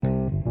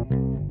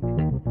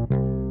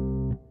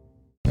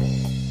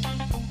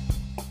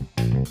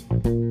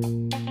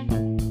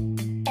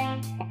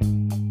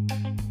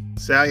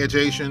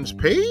Salutations,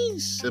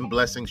 peace, and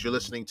blessings. You're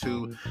listening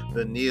to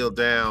the Kneel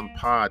Down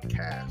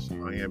Podcast.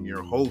 I am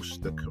your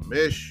host, the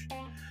Commish.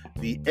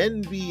 The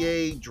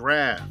NBA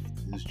draft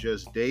is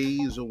just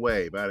days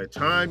away. By the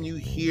time you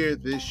hear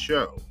this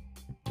show,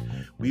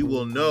 we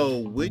will know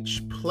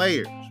which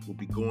players will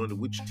be going to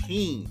which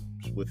teams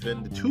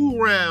within the 2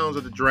 rounds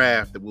of the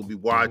draft that we'll be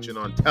watching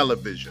on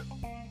television.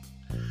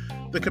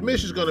 The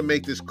Commish is going to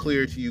make this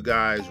clear to you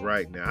guys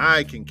right now.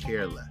 I can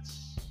care less.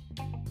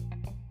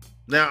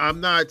 Now, I'm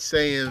not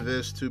saying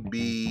this to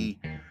be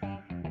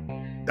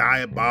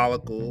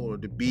diabolical or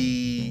to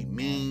be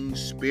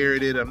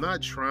mean-spirited. I'm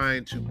not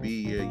trying to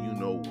be a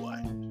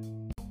you-know-what.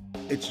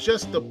 It's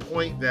just the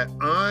point that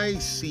I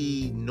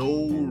see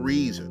no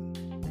reason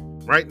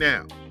right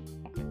now,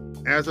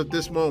 as of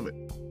this moment,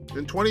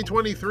 in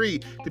 2023,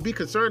 to be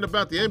concerned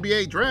about the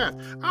NBA draft.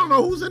 I don't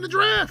know who's in the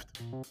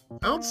draft.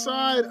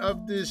 Outside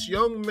of this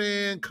young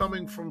man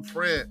coming from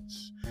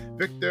France,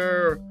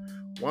 Victor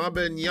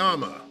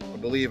Wembanyama, I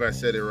believe I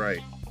said it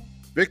right.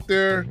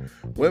 Victor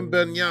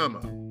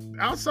Wembanyama.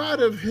 Outside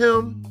of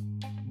him,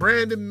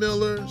 Brandon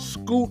Miller,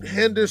 Scoot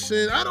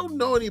Henderson, I don't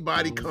know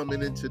anybody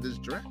coming into this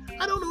draft.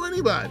 I don't know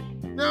anybody.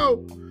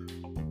 Now,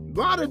 a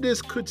lot of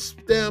this could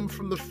stem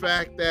from the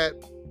fact that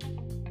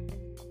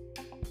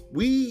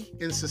we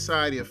in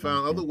society have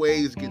found other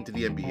ways to get into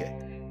the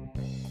NBA.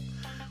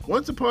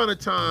 Once upon a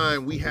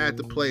time, we had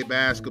to play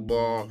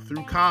basketball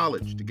through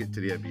college to get to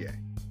the NBA.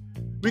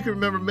 We can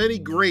remember many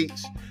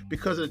greats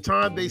because of the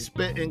time they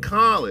spent in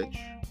college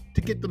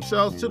to get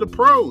themselves to the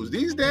pros.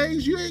 These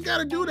days, you ain't got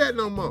to do that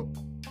no more.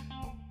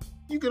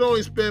 You can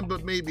only spend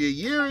but maybe a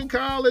year in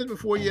college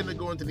before you end up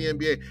going to the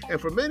NBA.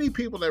 And for many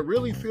people that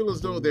really feel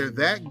as though they're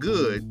that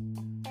good,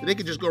 that they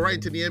can just go right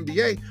into the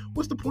NBA,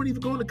 what's the point of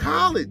even going to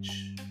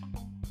college?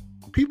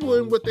 People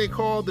in what they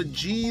call the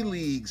G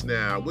Leagues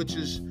now, which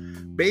is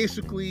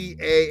basically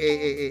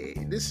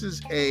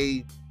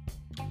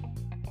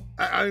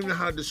I don't even know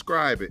how to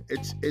describe it.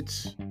 It's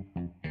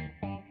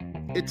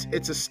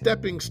a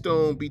stepping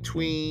stone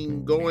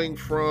between going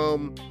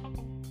from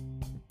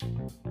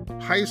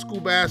high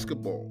school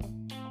basketball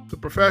to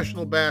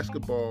professional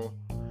basketball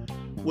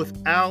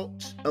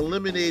without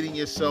eliminating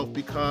yourself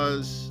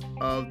because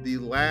of the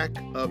lack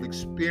of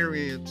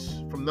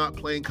experience from not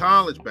playing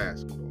college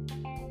basketball.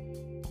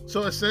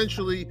 So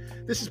essentially,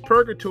 this is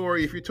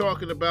purgatory if you're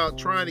talking about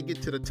trying to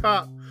get to the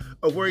top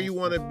of where you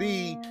want to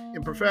be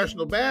in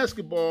professional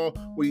basketball,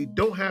 where you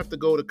don't have to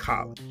go to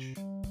college.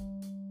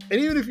 And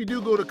even if you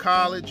do go to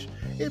college,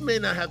 it may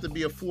not have to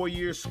be a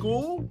 4-year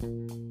school.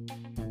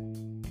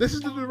 This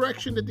is the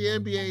direction that the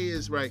NBA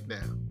is right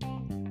now.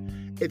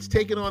 It's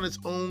taken on its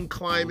own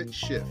climate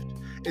shift.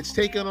 It's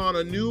taken on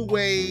a new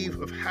wave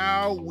of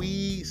how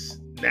we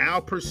now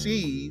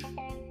perceive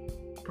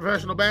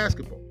professional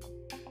basketball.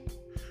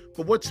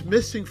 But what's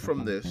missing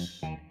from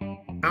this,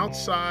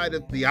 outside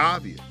of the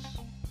obvious,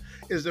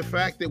 is the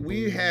fact that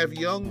we have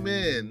young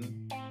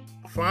men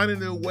finding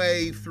their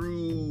way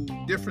through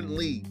different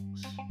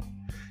leagues,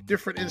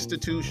 different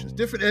institutions,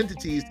 different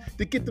entities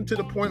to get them to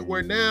the point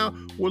where now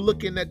we're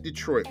looking at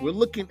Detroit, we're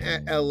looking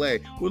at LA,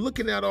 we're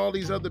looking at all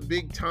these other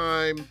big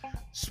time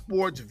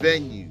sports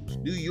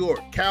venues, New York,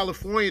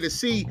 California, to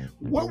see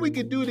what we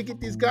could do to get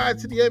these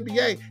guys to the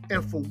NBA.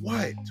 And for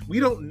what?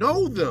 We don't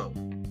know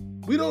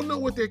them. We don't know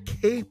what they're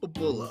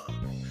capable of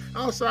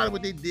outside of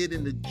what they did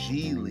in the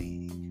G League.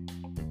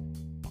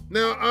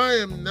 Now, I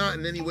am not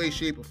in any way,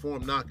 shape, or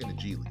form knocking the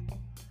G League.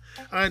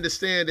 I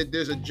understand that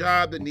there's a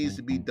job that needs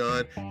to be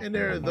done, and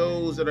there are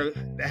those that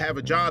have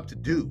a job to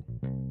do.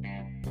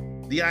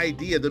 The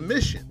idea, the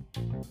mission,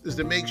 is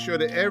to make sure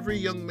that every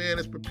young man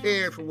is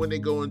prepared for when they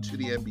go into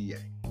the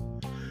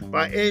NBA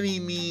by any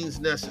means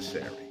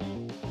necessary.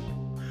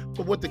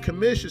 But what the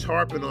Commish is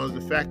harping on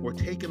is the fact we're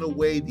taking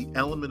away the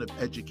element of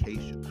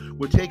education.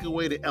 We're taking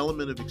away the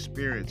element of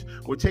experience.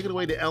 We're taking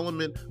away the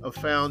element of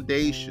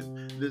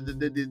foundation.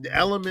 The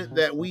element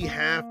that we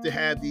have to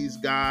have these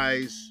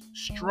guys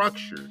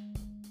structured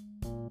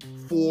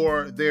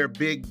for their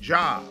big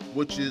job,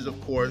 which is,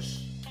 of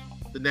course,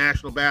 the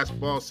National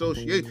Basketball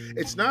Association.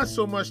 It's not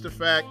so much the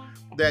fact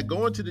that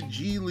going to the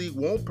G League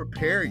won't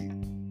prepare you.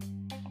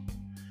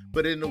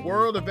 But in the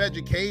world of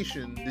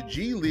education, the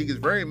G League is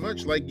very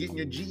much like getting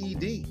your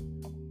GED.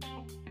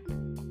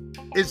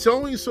 It's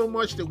only so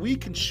much that we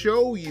can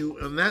show you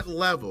on that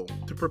level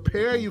to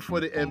prepare you for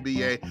the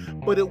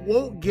NBA, but it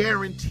won't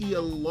guarantee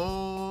a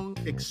long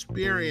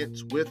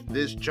experience with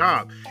this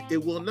job.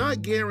 It will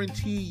not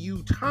guarantee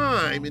you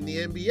time in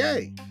the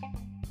NBA.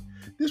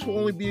 This will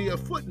only be a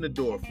foot in the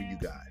door for you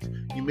guys.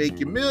 You make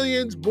your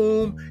millions,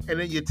 boom, and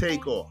then you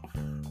take off.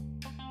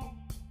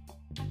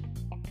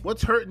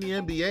 What's hurting the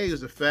NBA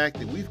is the fact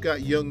that we've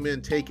got young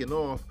men taking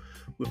off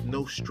with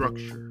no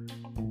structure,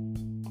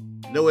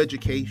 no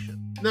education.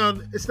 Now,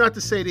 it's not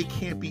to say they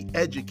can't be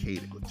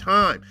educated with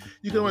time.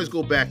 You can always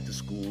go back to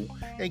school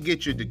and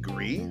get your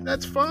degree.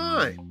 That's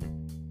fine.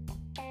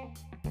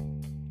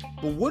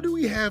 But what do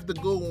we have to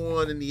go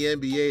on in the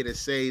NBA to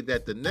say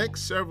that the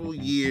next several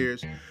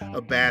years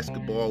of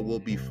basketball will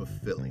be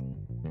fulfilling?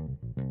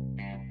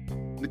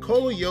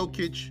 Nikola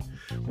Jokic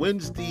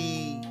wins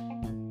the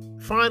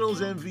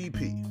Finals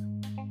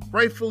MVP.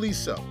 Rightfully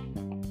so.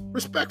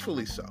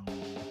 Respectfully so.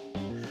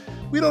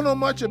 We don't know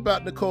much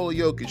about Nikola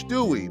Jokic,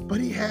 do we? But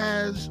he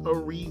has a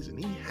reason.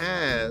 He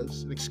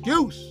has an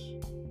excuse.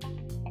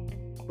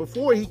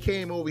 Before he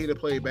came over here to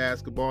play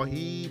basketball,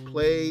 he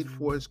played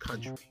for his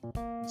country,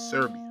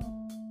 Serbia.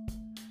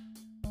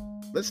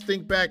 Let's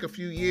think back a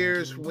few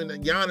years when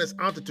Giannis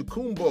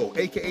Antetokounmpo,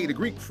 aka the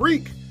Greek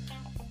Freak,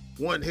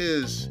 won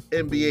his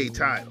NBA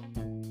title.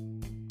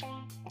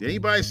 Did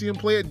anybody see him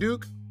play at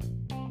Duke?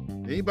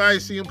 Did anybody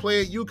see him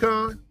play at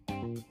UConn?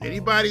 Did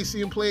anybody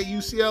see him play at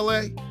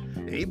UCLA?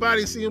 Did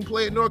anybody see him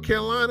play at North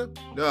Carolina?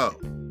 No.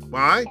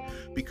 Why?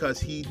 Because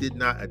he did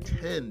not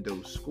attend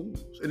those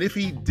schools. And if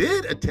he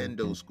did attend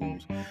those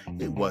schools,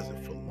 it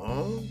wasn't for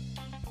long.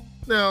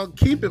 Now,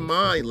 keep in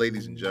mind,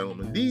 ladies and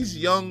gentlemen, these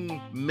young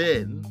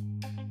men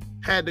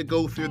had to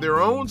go through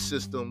their own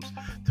systems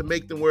to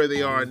make them where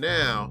they are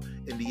now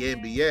in the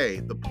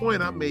NBA. The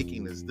point I'm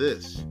making is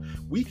this.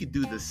 We could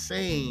do the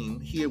same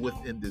here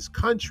within this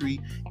country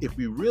if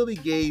we really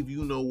gave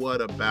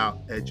you-know-what about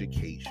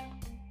education.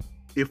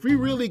 If we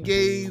really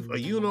gave a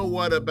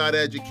you-know-what about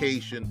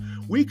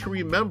education, we can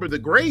remember the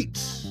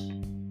greats.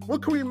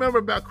 What can we remember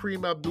about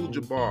Kareem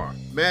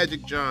Abdul-Jabbar,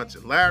 Magic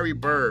Johnson, Larry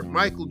Bird,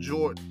 Michael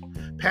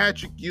Jordan,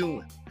 Patrick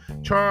Ewing,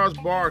 Charles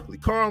Barkley,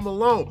 Karl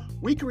Malone?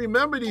 We can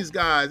remember these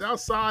guys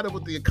outside of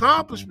what the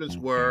accomplishments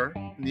were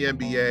in the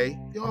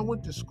NBA. They all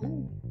went to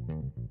school.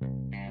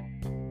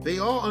 They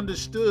all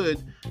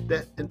understood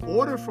that in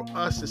order for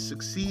us to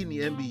succeed in the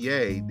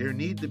NBA, there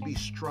needed to be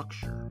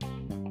structure.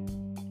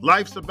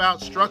 Life's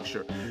about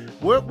structure.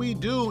 What we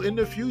do in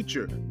the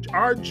future,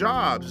 our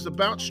jobs is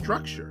about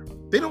structure.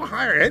 They don't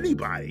hire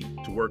anybody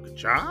to work a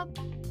job.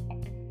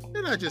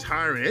 They're not just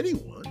hiring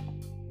anyone.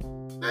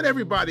 Not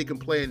everybody can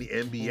play in the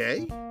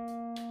NBA.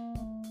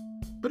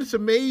 But it's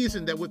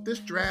amazing that with this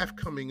draft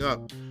coming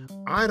up,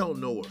 I don't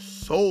know a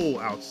soul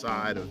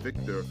outside of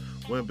Victor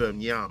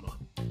Wembanyama.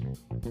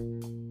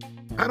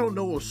 I don't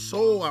know a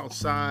soul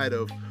outside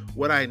of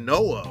what I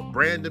know of,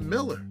 Brandon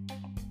Miller.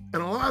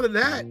 And a lot of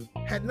that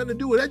had nothing to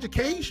do with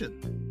education.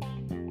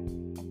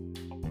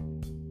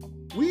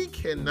 We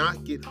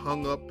cannot get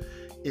hung up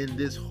in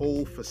this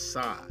whole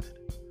facade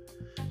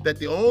that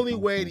the only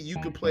way that you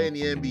can play in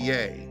the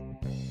NBA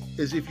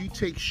is if you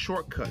take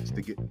shortcuts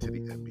to get into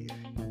the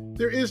NBA.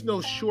 There is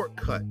no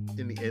shortcut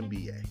in the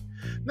NBA.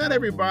 Not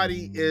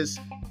everybody is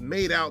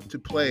made out to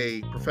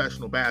play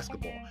professional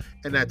basketball,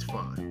 and that's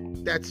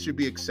fine. That should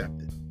be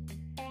accepted.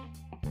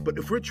 But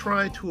if we're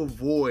trying to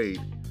avoid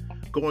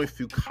going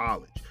through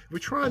college, if we're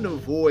trying to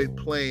avoid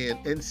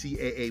playing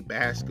NCAA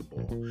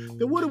basketball,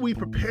 then what are we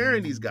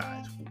preparing these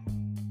guys for?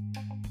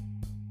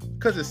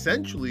 Because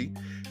essentially,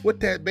 what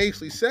that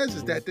basically says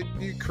is that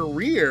your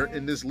career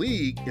in this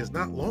league is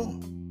not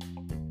long.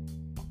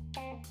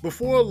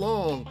 Before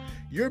long,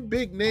 your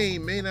big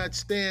name may not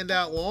stand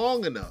out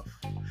long enough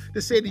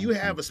to say that you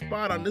have a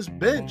spot on this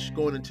bench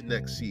going into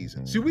next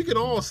season. See, we can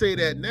all say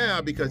that now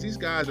because these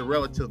guys are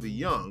relatively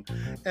young,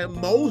 and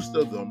most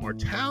of them are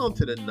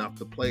talented enough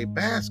to play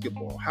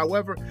basketball.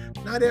 However,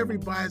 not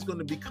everybody's going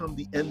to become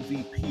the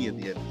MVP in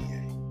the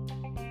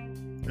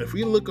NBA. If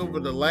we look over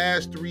the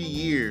last 3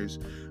 years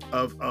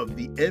of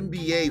the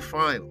NBA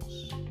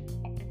Finals,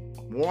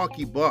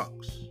 Milwaukee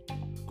Bucks,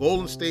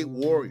 Golden State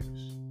Warriors,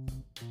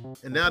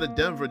 and now the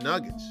Denver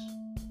Nuggets,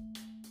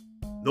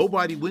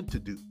 nobody went to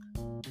Duke.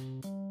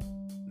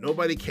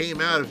 Nobody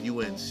came out of UNC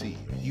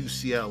or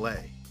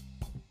UCLA.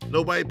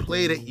 Nobody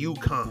played at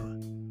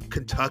UConn,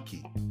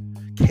 Kentucky,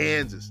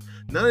 Kansas.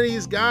 None of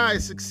these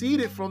guys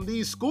succeeded from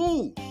these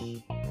schools.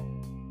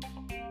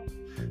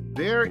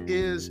 There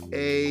is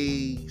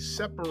a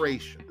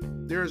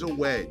separation. There's a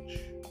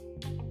wedge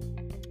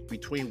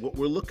between what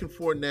we're looking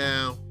for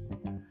now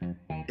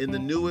in the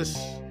newest,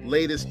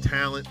 latest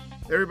talent.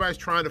 Everybody's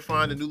trying to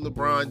find a new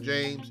LeBron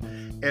James.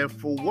 And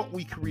for what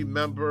we can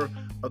remember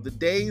of the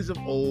days of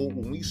old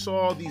when we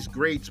saw these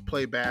greats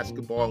play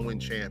basketball and win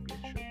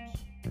championships.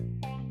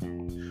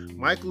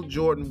 Michael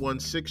Jordan won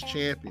 6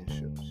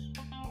 championships,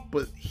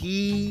 but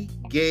he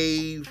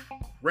gave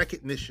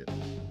recognition.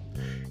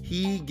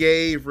 He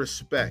gave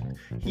respect.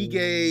 He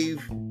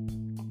gave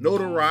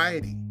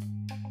notoriety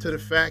to the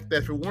fact that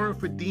if it weren't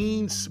for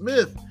Dean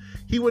Smith,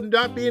 he would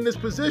not be in this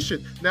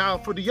position. Now,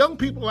 for the young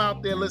people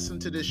out there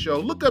listening to this show,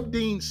 look up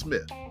Dean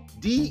Smith.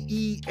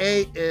 DeanSmith.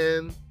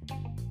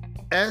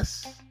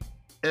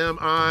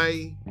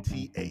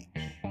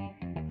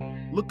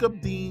 Look up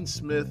Dean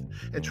Smith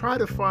and try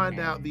to find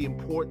out the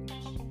importance.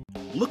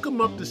 Look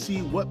him up to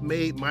see what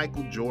made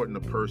Michael Jordan the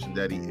person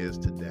that he is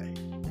today.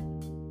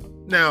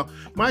 Now,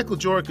 Michael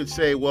Jordan could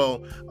say,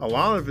 well, a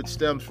lot of it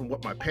stems from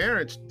what my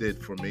parents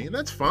did for me, and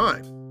that's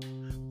fine.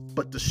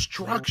 But the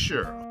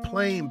structure of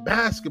playing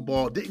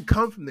basketball didn't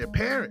come from their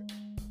parents.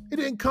 It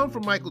didn't come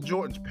from Michael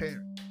Jordan's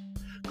parents.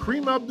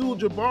 Kareem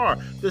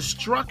Abdul-Jabbar, the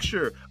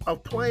structure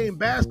of playing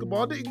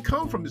basketball didn't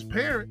come from his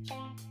parents.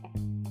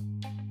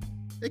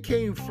 It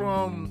came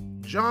from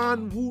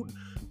John Wooten.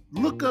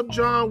 Look up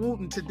John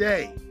Wooten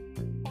today.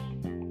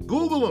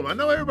 Google him. I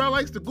know everybody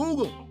likes to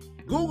Google him.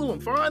 Google him.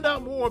 Find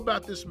out more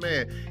about this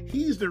man.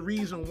 He's the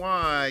reason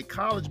why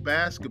college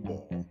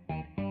basketball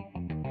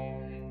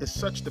is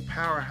such the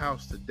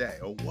powerhouse today,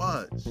 or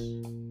was.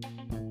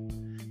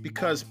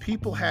 Because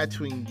people had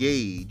to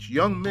engage,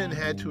 young men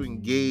had to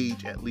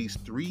engage at least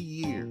 3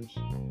 years.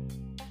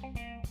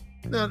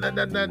 Now,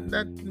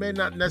 that may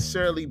not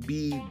necessarily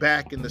be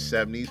back in the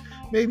 70s.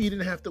 Maybe you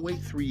didn't have to wait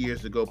 3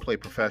 years to go play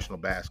professional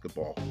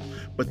basketball.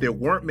 But there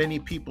weren't many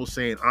people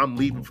saying, I'm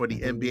leaving for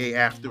the NBA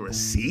after a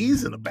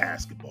season of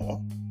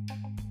basketball.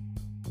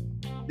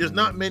 There's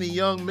not many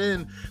young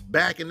men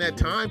back in that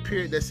time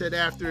period that said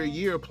after a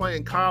year of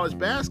playing college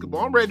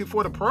basketball, I'm ready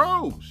for the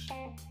pros.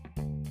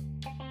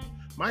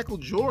 Michael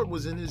Jordan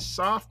was in his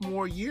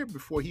sophomore year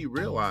before he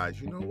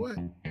realized, you know what?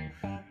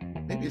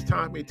 Maybe it's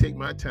time for me to take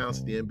my talents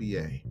to the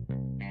NBA.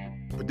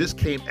 But this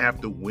came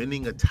after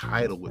winning a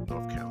title with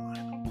North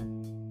Carolina.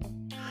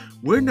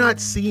 We're not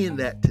seeing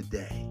that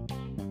today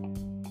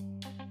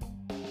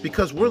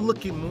because we're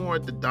looking more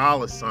at the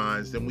dollar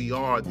signs than we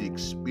are the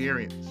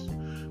experience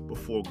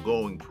before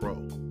going pro.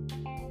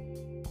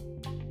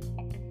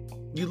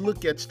 You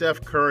look at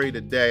Steph Curry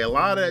today, a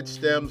lot of that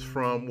stems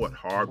from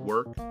hard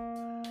work,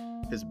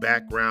 his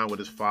background with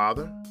his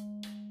father.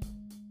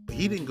 But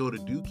he didn't go to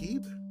Duke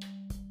either.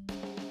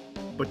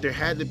 But there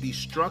had to be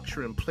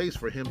structure in place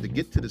for him to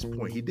get to this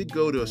point. He did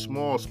go to a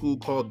small school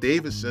called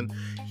Davidson.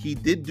 He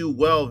did do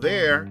well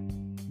there,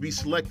 be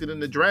selected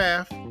in the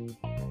draft.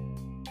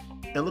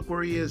 And look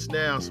where he is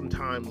now some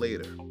time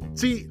later.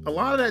 See, a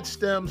lot of that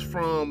stems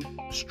from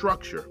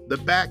structure, the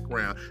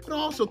background. It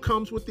also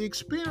comes with the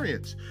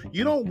experience.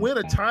 You don't win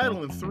a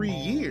title in 3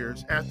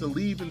 years after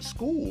leaving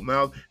school.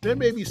 Now, there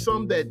may be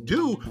some that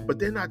do, but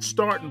they're not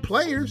starting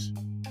players.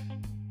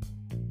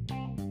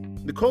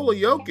 Nikola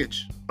Jokic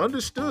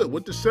understood,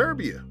 went to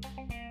Serbia,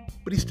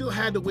 but he still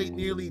had to wait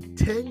nearly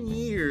 10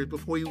 years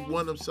before he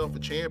won himself a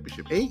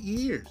championship. 8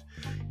 years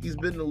he's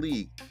been in the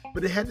league,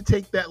 but it had to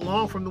take that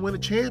long for him to win a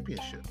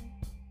championship.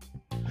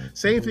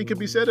 Same thing can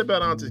be said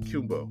about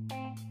Antetokounmpo.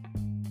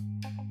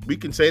 We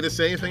can say the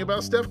same thing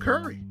about Steph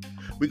Curry.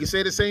 We can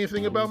say the same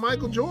thing about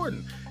Michael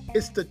Jordan.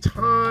 It's the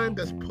time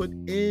that's put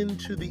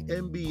into the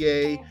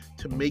NBA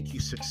to make you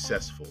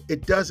successful.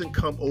 It doesn't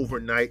come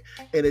overnight,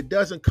 and it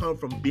doesn't come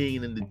from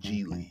being in the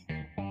G League.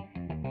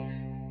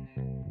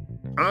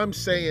 I'm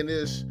saying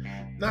this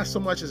not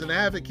so much as an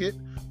advocate,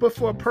 but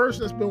for a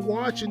person that's been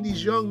watching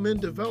these young men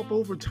develop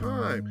over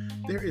time.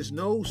 There is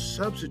no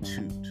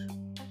substitute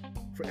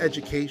for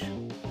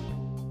education.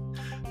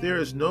 There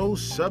is no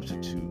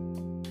substitute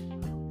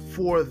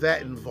for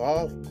that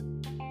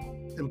involvement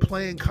in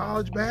playing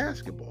college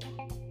basketball.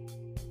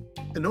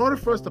 In order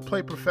for us to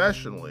play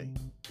professionally,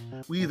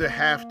 we either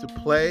have to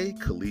play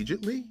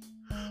collegiately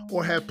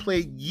or have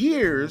played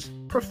years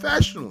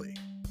professionally,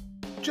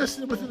 just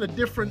within a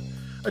different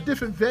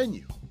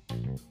venue.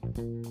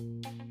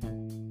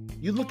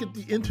 You look at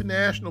the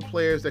international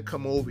players that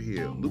come over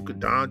here, Luka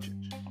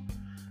Doncic,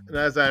 and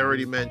as I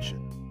already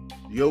mentioned,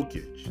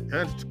 Jokic,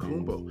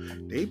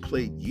 Antetokounmpo, they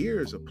played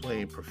years of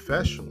playing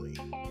professionally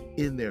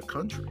in their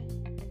country.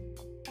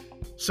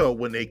 So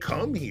when they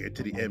come here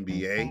to the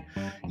NBA,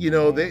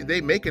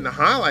 they making the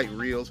highlight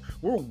reels.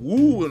 We're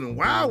wooing and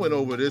wowing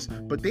over this,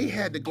 but they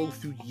had to go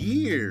through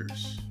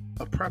years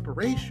of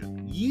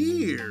preparation,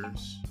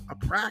 years of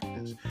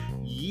practice,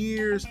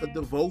 years of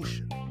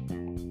devotion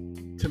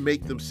to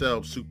make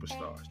themselves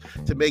superstars,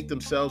 to make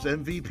themselves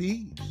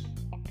MVPs.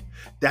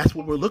 That's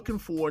what we're looking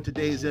for in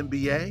today's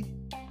NBA.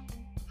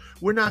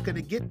 We're not going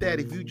to get that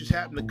if you just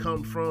happen to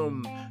come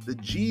from the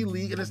G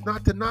League, and it's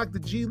not to knock the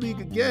G League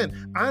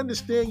again. I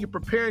understand you're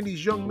preparing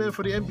these young men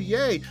for the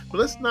NBA, but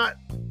let's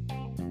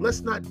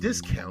not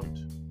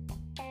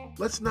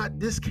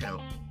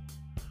discount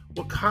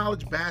what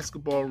college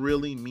basketball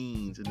really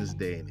means in this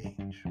day and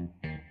age.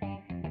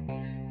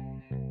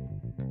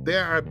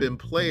 There have been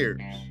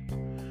players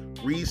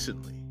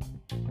recently.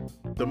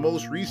 The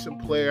most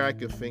recent player I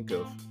can think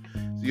of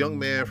is a young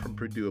man from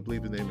Purdue. I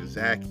believe his name is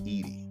Zach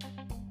Edey.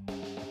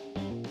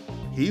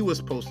 He was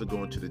supposed to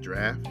go into the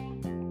draft,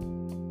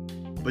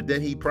 but then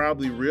he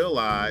probably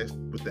realized,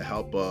 with the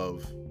help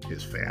of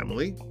his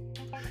family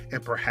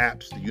and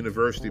perhaps the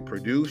University of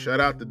Purdue,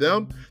 shout out to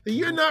them, that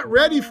you're not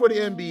ready for the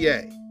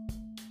NBA.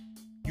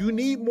 You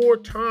need more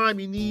time.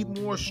 You need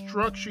more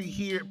structure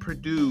here at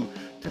Purdue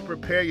to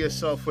prepare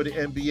yourself for the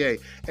NBA.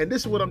 And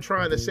this is what I'm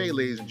trying to say,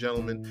 ladies and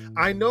gentlemen.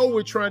 I know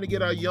we're trying to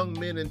get our young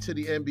men into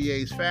the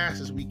NBA as fast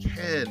as we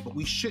can, but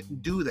we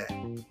shouldn't do that.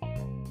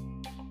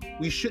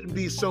 We shouldn't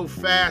be so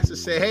fast to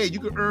say, hey, you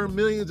can earn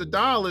millions of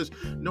dollars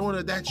knowing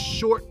that that's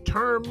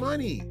short-term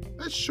money.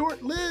 That's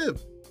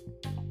short-lived.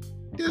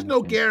 There's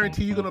no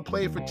guarantee you're going to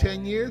play for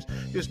 10 years.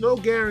 There's no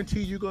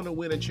guarantee you're going to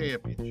win a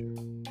championship.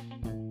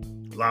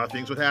 A lot of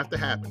things would have to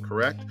happen,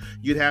 correct?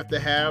 You'd have to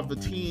have the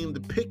team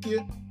to pick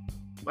you,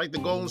 like the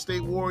Golden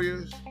State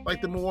Warriors,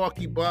 like the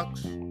Milwaukee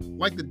Bucks,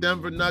 like the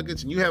Denver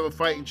Nuggets, and you have a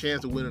fighting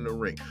chance of winning the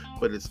ring.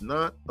 But it's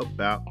not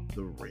about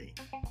the ring.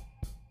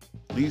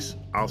 At least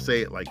I'll say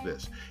it like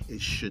this.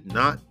 It should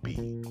not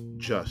be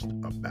just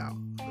about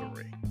the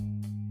ring.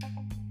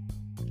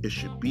 It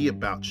should be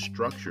about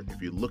structure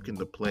if you're looking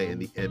to play in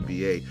the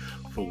NBA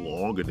for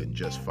longer than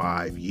just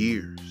 5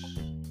 years.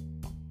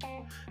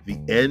 The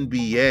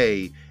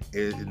NBA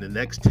in the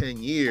next 10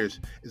 years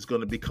is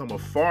going to become a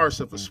farce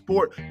of a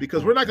sport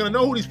because we're not going to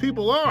know who these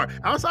people are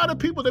outside of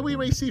people that we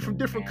may see from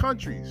different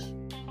countries.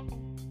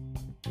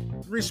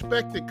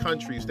 Respected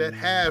countries that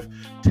have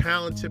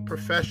talented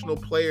professional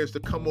players to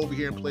come over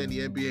here and play in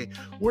the NBA.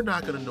 We're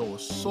not going to know a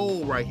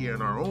soul right here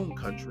in our own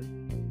country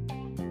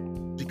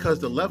because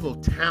the level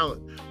of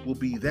talent will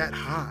be that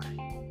high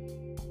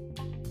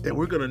that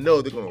we're going to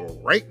know they're going to go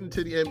right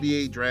into the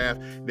NBA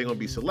draft. They're going to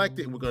be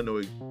selected, and we're going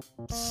to know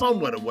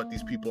somewhat of what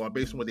these people are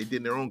based on what they did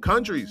in their own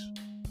countries.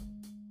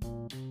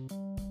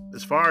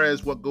 As far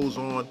as what goes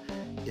on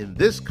in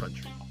this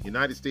country,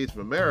 United States of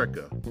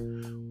America,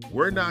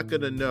 we're not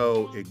going to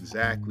know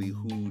exactly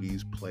who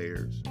these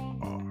players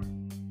are.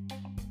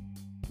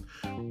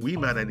 We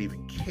might not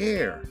even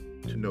care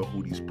to know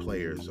who these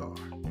players are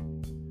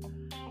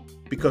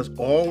because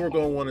all we're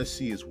going to want to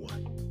see is what?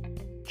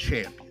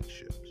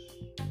 Championships.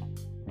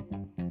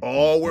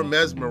 All we're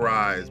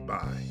mesmerized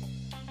by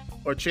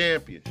are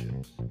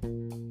championships.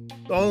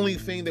 The only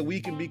thing that we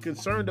can be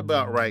concerned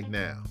about right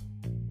now,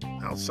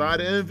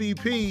 outside of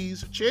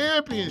MVPs,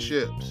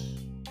 championships.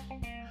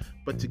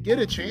 But to get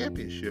a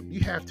championship,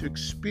 you have to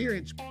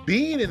experience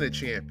being in a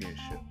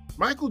championship.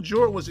 Michael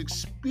Jordan was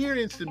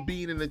experienced in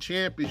being in a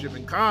championship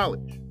in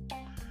college.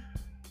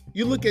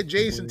 You look at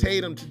Jason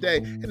Tatum today,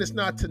 and it's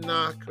not to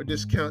knock or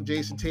discount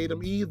Jason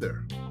Tatum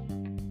either.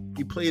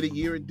 He played a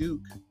year at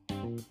Duke.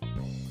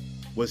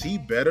 Was he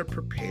better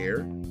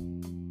prepared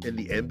in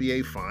the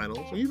NBA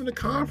Finals or even the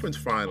conference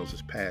finals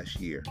this past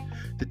year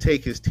to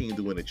take his team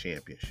to win a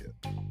championship?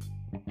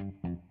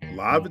 A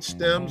lot of it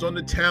stems on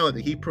the talent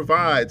that he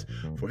provides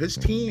for his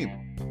team.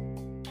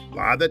 A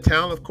lot of that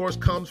talent, of course,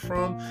 comes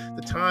from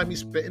the time he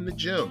spent in the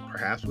gym,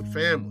 perhaps with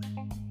family.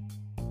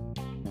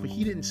 But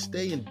he didn't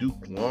stay in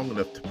Duke long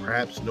enough to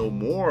perhaps know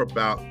more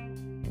about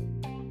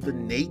the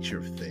nature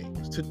of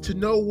things, to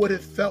know what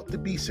it felt to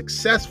be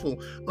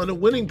successful on a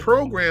winning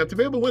program, to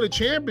be able to win a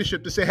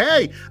championship, to say,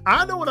 hey,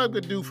 I know what I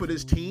could do for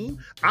this team.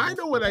 I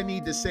know what I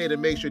need to say to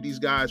make sure these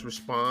guys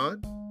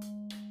respond.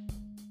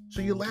 So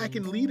you're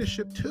lacking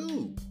leadership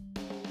too.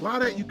 A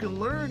lot of that you can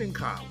learn in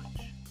college.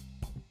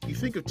 You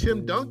think of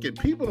Tim Duncan.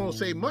 People don't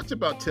say much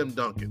about Tim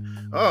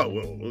Duncan. Oh,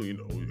 well, you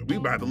know, we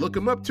about to look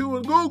him up too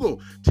in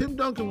Google. Tim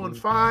Duncan won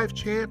 5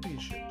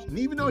 championships. And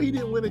even though he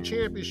didn't win a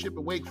championship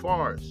at Wake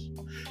Forest,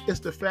 it's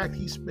the fact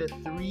he spent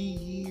 3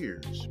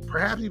 years,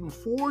 perhaps even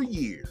 4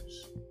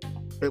 years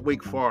at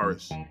Wake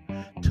Forest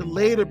to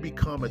later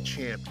become a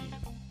champion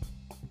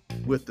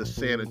with the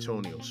San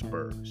Antonio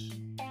Spurs.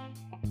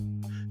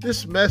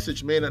 This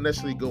message may not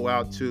necessarily go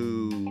out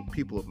to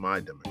people of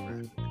my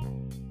demographic.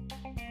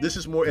 This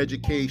is more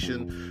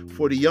education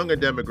for the younger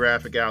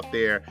demographic out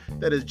there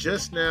that is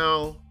just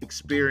now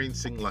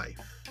experiencing life.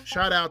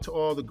 Shout out to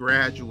all the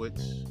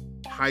graduates,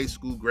 high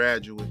school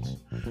graduates,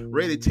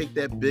 ready to take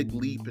that big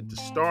leap into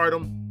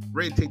stardom,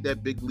 ready to take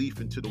that big leap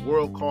into the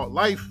world called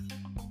life.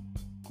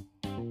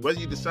 Whether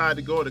you decide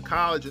to go to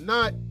college or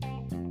not,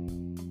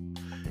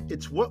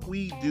 it's what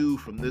we do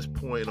from this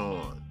point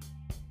on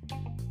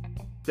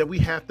that we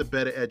have to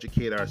better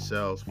educate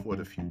ourselves for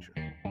the future.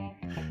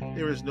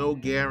 There is no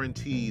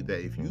guarantee that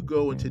if you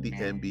go into the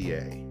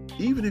NBA,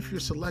 even if you're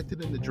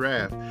selected in the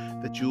draft,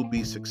 that you'll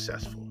be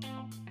successful.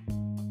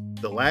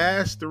 The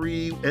last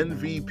 3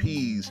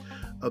 MVPs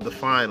of the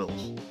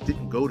finals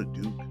didn't go to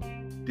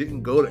Duke,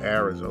 didn't go to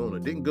Arizona,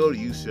 didn't go to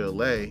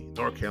UCLA,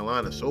 North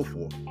Carolina, so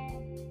forth.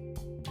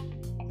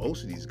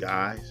 Most of these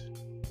guys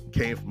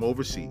came from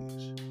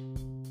overseas.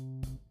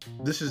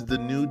 This is the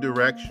new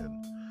direction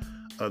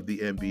of the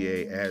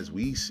NBA as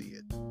we see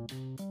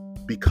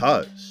it.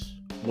 Because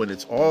when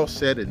it's all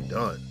said and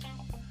done,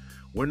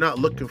 we're not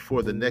looking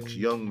for the next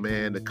young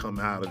man to come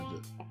out of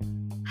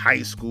the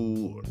high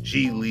school or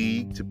G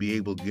League to be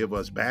able to give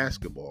us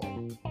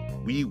basketball.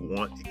 We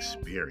want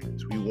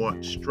experience. We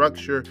want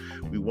structure.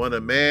 We want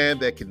a man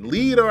that can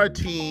lead our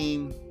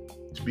team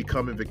to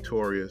becoming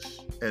victorious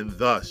and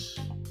thus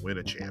win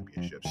a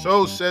championship.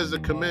 So says the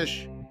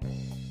commish.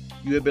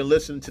 You have been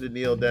listening to the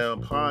Kneel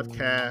Down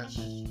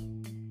podcast.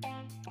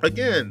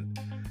 Again,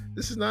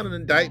 this is not an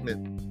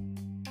indictment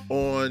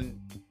on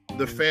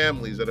the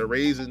families that are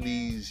raising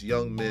these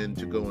young men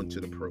to go into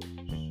the pros.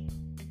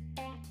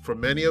 For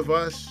many of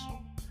us,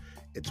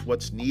 it's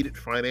what's needed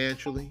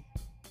financially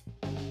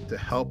to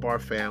help our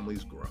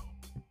families grow.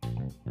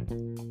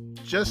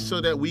 Just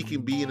so that we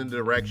can be in a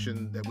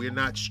direction that we're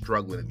not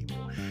struggling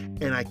anymore.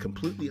 And I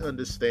completely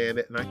understand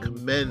it, and I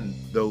commend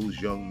those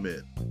young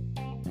men.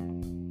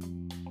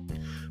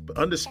 But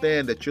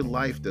understand that your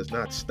life does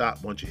not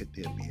stop once you hit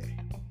the NBA.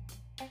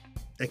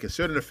 And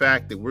considering the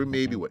fact that we're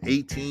maybe,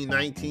 18,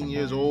 19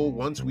 years old,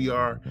 once we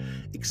are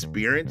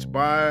experienced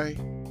by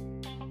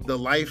the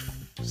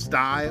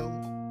lifestyle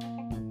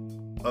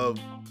of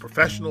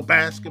professional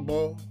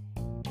basketball,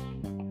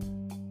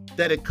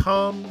 that it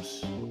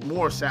comes with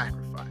more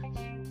sacrifice.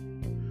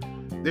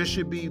 There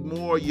should be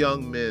more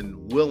young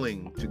men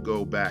willing to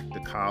go back to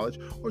college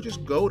or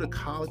just go to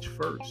college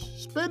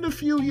first. Spend a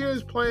few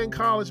years playing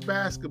college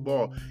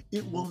basketball.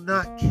 It will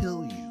not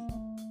kill you.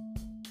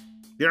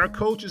 There are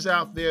coaches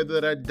out there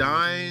that are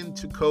dying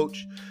to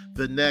coach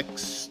the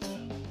next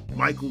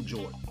Michael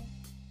Jordan,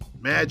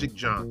 Magic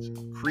Johnson,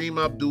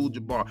 Kareem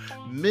Abdul-Jabbar,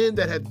 men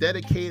that have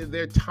dedicated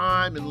their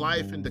time and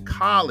life into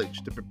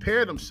college to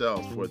prepare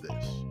themselves for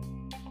this.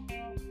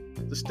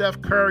 The Steph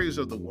Currys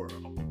of the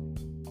world,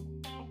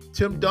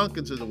 Tim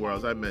Duncans of the world,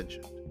 as I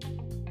mentioned.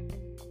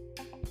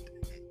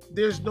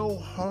 There's no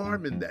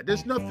harm in that.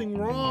 There's nothing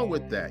wrong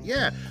with that.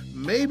 Yeah,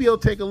 maybe it'll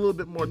take a little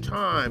bit more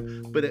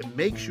time, but it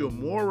makes you a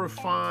more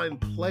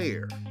refined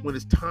player when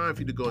it's time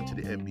for you to go into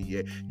the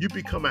NBA. You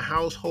become a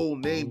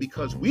household name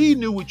because we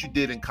knew what you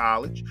did in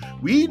college.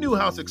 We knew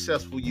how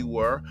successful you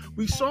were.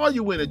 We saw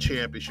you win a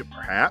championship,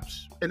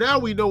 perhaps, and now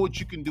we know what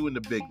you can do in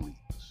the big leagues.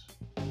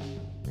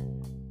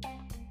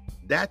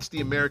 That's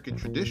the American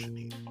tradition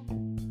here.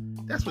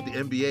 That's what the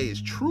NBA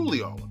is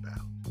truly all about.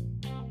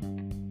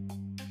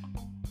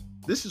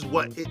 This is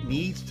what it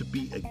needs to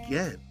be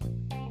again.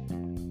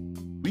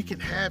 We can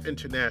have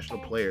international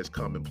players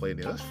come and play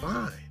there. That's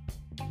fine.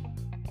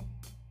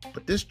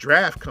 But this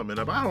draft coming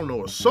up, I don't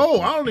know a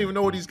soul. I don't even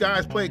know where these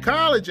guys played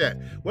college at.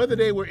 Whether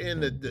they were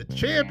in the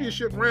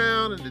championship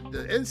round and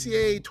the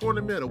NCAA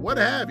tournament or what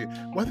have you.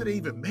 Whether they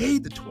even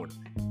made the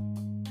tournament.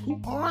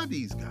 Who are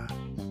these guys?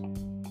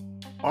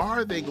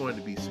 Are they going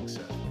to be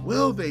successful?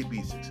 Will they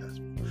be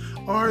successful?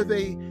 Are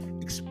they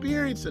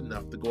experienced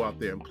enough to go out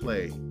there and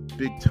play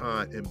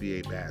big-time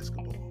NBA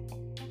basketball?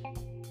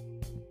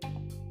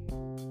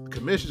 The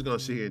commission's going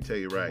to sit here and tell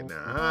you right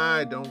now,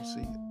 I don't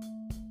see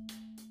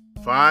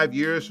it. 5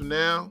 years from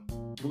now,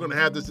 we're going to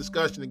have this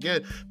discussion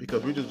again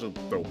because we're just going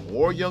to throw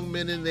more young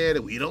men in there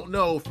that we don't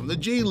know from the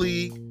G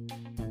League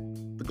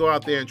to go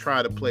out there and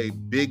try to play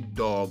big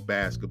dog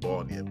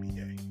basketball in the NBA.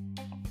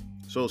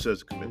 So says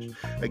the commission.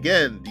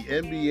 Again, the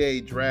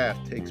NBA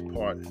draft takes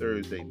part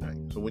Thursday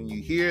night. So when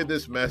you hear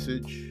this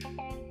message,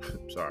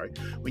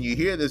 when you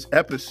hear this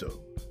episode,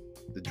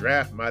 the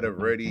draft might have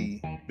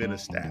already been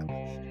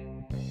established.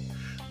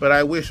 But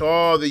I wish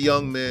all the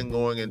young men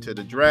going into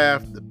the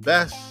draft the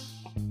best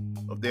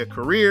of their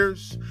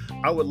careers.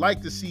 I would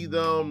like to see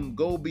them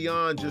go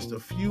beyond just a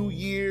few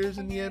years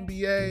in the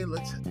NBA.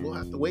 We'll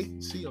have to wait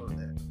and see on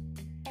that.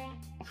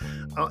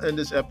 I'll end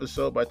this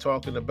episode by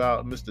talking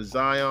about Mr.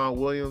 Zion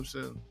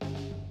Williamson.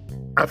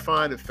 I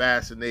find it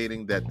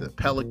fascinating that the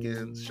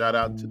Pelicans, shout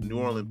out to the New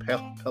Orleans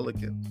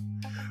Pelicans,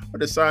 are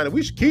deciding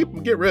we should keep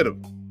him, get rid of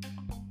him.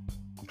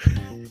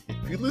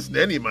 If you listen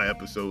to any of my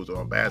episodes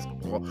on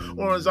basketball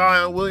or on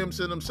Zion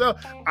Williamson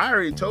himself, I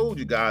already told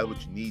you guys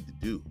what you need to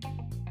do.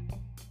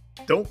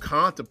 Don't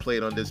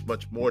contemplate on this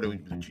much more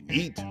than you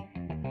need to.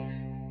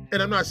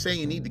 And I'm not saying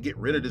you need to get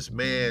rid of this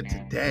man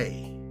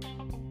today.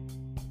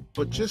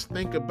 But just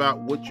think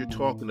about what you're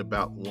talking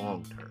about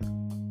long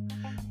term.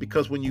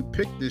 Because when you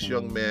pick this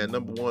young man,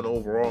 number one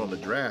overall in the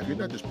draft, you're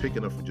not just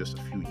picking him for just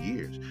a few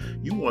years.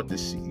 You want to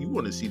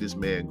see this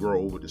man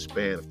grow over the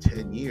span of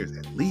 10 years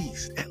at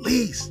least.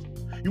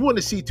 You want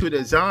to see to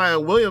that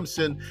Zion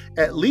Williamson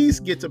at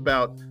least gets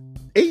about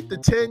 8 to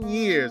 10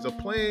 years of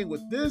playing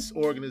with this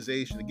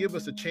organization to give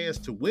us a chance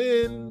to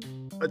win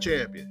a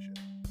championship.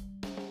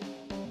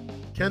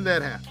 Can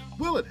that happen?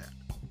 Will it happen?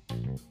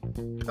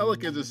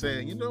 Pelicans are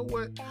saying, you know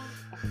what?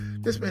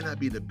 This may not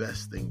be the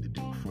best thing to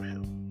do for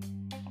him.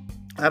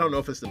 I don't know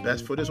if it's the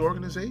best for this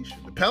organization.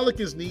 The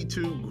Pelicans need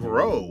to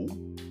grow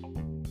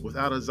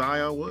without a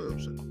Zion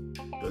Williamson.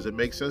 Does it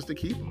make sense to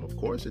keep him? Of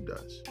course it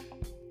does.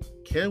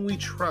 Can we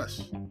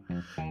trust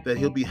that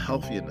he'll be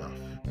healthy enough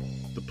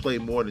to play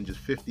more than just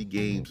 50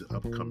 games the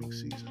upcoming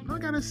season? I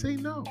gotta say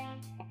no.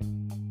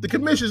 The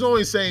commission's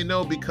only saying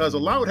no because a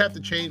lot would have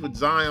to change with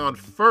Zion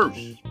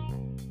first.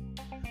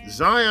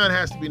 Zion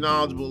has to be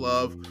knowledgeable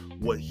of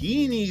what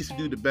he needs to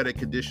do to better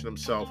condition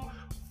himself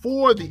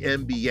for the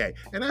NBA.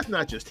 And that's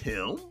not just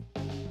him.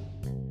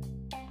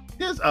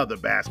 There's other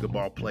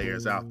basketball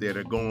players out there that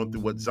are going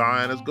through what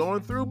Zion is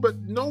going through,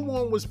 but no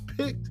one was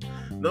picked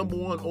number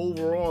one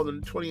overall in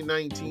the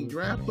 2019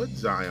 draft but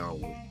Zion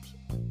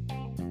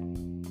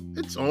Williamson.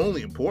 It's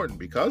only important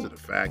because of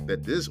the fact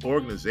that this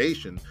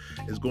organization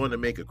is going to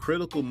make a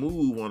critical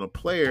move on a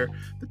player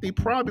that they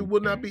probably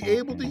would not be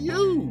able to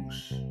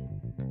use.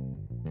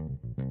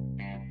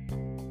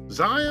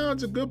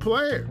 Zion's a good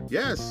player.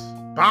 Yes,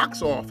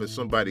 box office,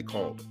 somebody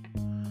called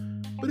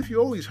him. But if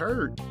you're always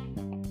hurt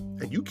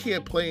and you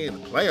can't play in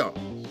the playoffs,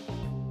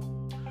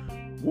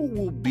 what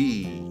will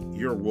be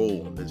your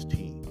role on this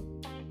team?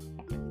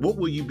 What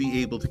will you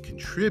be able to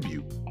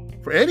contribute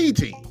for any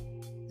team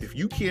if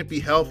you can't be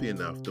healthy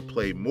enough to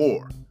play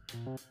more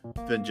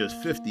than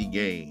just 50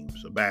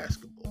 games of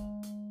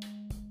basketball?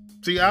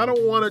 See, I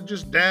don't want to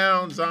just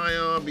down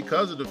Zion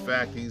because of the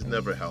fact he's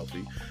never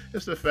healthy.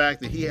 It's the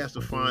fact that he has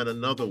to find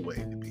another way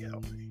to be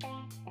healthy.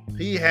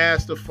 He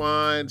has to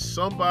find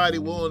somebody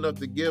willing enough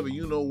to give a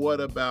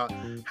you-know-what about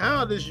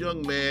how this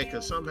young man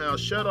can somehow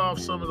shut off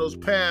some of those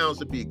pounds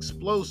to be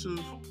explosive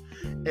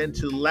and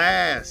to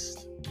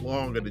last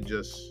longer than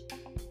just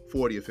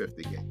 40 or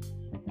 50 games.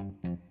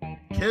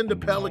 Can the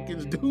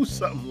Pelicans do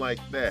something like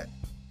that?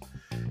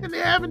 And they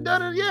haven't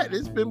done it yet.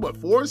 It's been,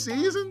 4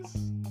 seasons?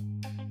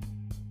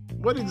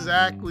 What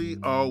exactly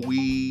are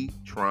we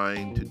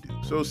trying to do?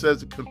 So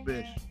says the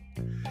commission.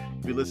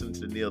 If you listen to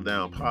the Kneel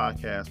Down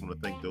podcast, I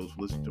want to thank those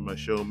who listen to my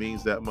show. It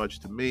means that much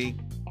to me.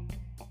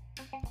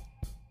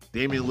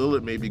 Damian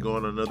Lillard may be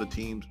going on another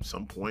team at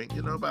some point,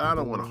 but I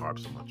don't want to harp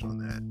so much on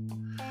that.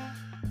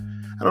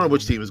 I don't know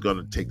which team is going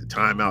to take the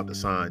time out to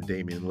sign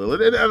Damian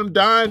Lillard. And I'm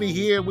dying to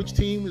hear which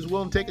team is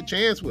willing to take a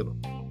chance with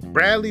him.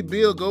 Bradley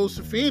Beal goes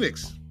to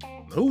Phoenix.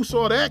 Who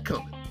saw that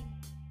coming?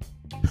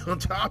 On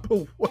top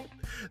of what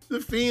the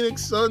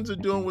Phoenix Suns are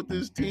doing with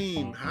this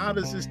team, how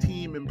does this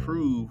team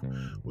improve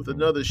with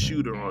another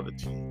shooter on the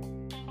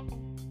team?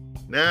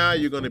 Now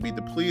you're going to be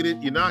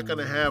depleted. You're not going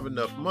to have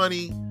enough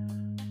money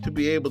to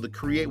be able to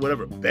create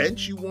whatever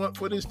bench you want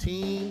for this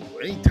team,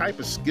 or any type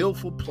of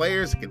skillful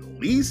players that can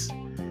at least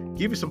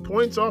give you some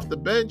points off the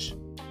bench.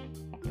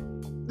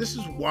 This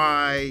is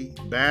why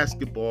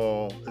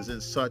basketball is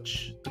in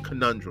such a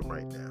conundrum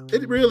right now.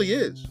 It really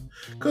is.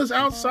 Because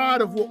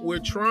outside of what we're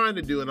trying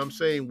to do, and I'm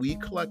saying we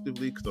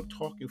collectively, because I'm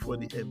talking for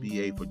the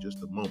NBA for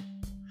just a moment,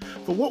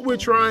 for what we're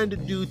trying to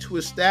do to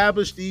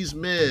establish these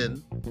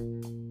men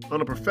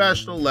on a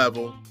professional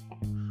level,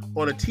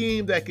 on a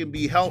team that can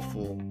be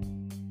helpful,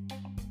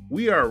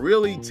 we are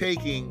really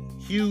taking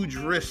huge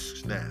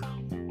risks now,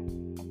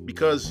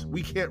 because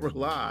we can't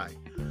rely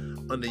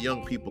on the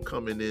young people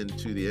coming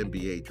into the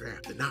NBA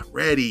draft. They're not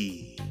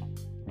ready.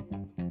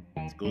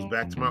 This goes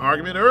back to my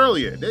argument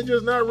earlier. They're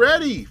just not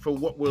ready for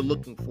what we're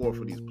looking for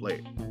these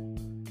players.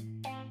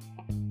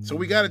 So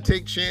we got to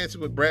take chances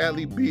with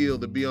Bradley Beal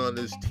to be on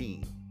this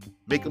team.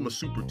 Make them a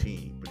super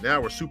team. But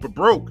now we're super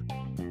broke.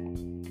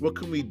 What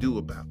can we do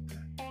about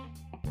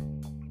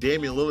that?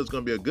 Damian Lillard's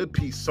going to be a good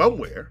piece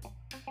somewhere.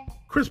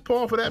 Chris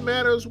Paul, for that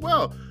matter, as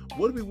well.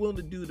 What are we willing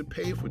to do to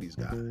pay for these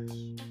guys?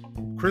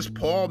 Chris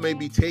Paul may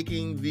be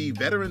taking the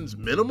veterans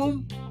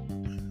minimum.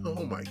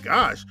 Oh my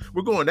gosh,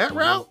 we're going that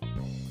route?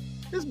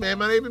 This man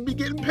might not even be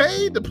getting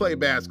paid to play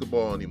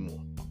basketball anymore.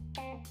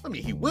 I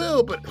mean, he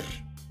will, but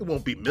it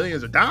won't be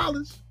millions of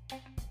dollars.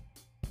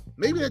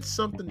 Maybe that's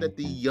something that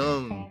the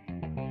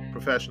young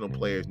professional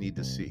players need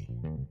to see.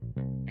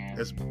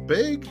 As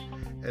big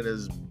and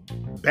as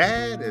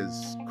bad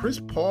as Chris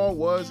Paul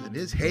was in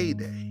his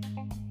heyday,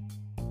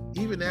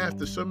 even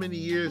after so many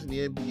years in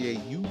the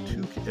NBA, you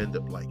too can end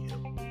up like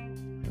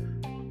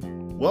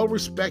him. Well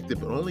respected,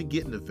 but only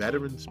getting the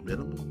veterans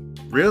minimum?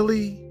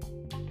 Really?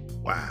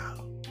 Wow.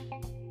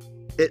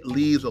 It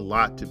leaves a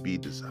lot to be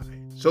desired.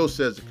 So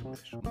says the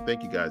commission.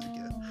 Thank you guys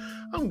again.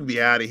 I'm going to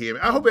be out of here.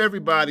 I hope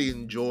everybody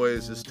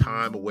enjoys this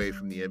time away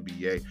from the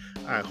NBA.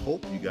 I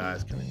hope you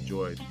guys can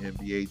enjoy the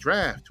NBA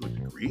draft to a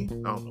degree.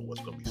 I don't know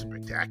what's going to be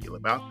spectacular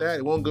about that.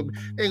 Ain't going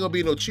to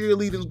be no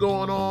cheerleaders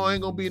going on.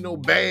 Ain't going to be no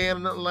band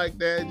or nothing like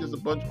that. Just a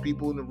bunch of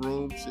people in the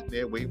room sitting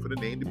there waiting for the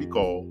name to be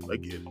called. I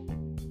get it.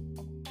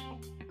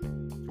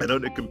 I know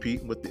they're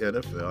competing with the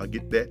NFL. I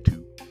get that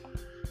too.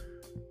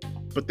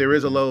 But there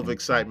is a level of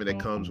excitement that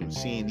comes with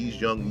seeing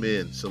these young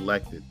men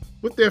selected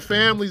with their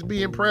families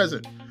being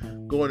present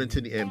going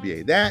into the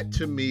NBA. That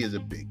to me is a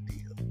big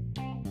deal.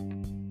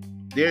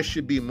 There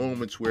should be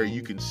moments where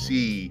you can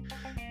see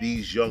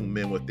these young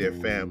men with their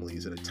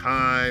families in a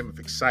time of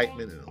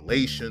excitement and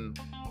elation,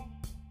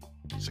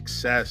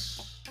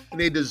 success. And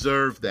they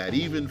deserve that.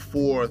 Even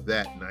for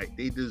that night,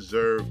 they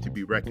deserve to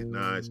be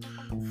recognized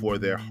for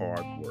their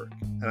hard work.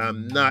 And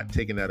I'm not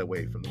taking that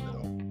away from them at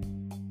all.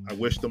 I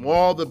wish them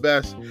all the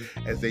best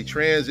as they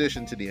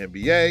transition to the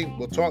NBA.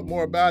 We'll talk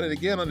more about it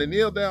again on the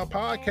Kneel Down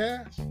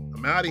podcast.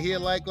 I'm out of here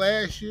like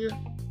last year.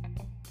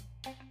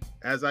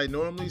 As I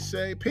normally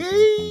say,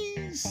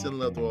 peace and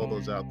love to all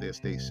those out there.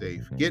 Stay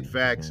safe. Get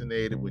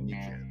vaccinated when you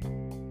can.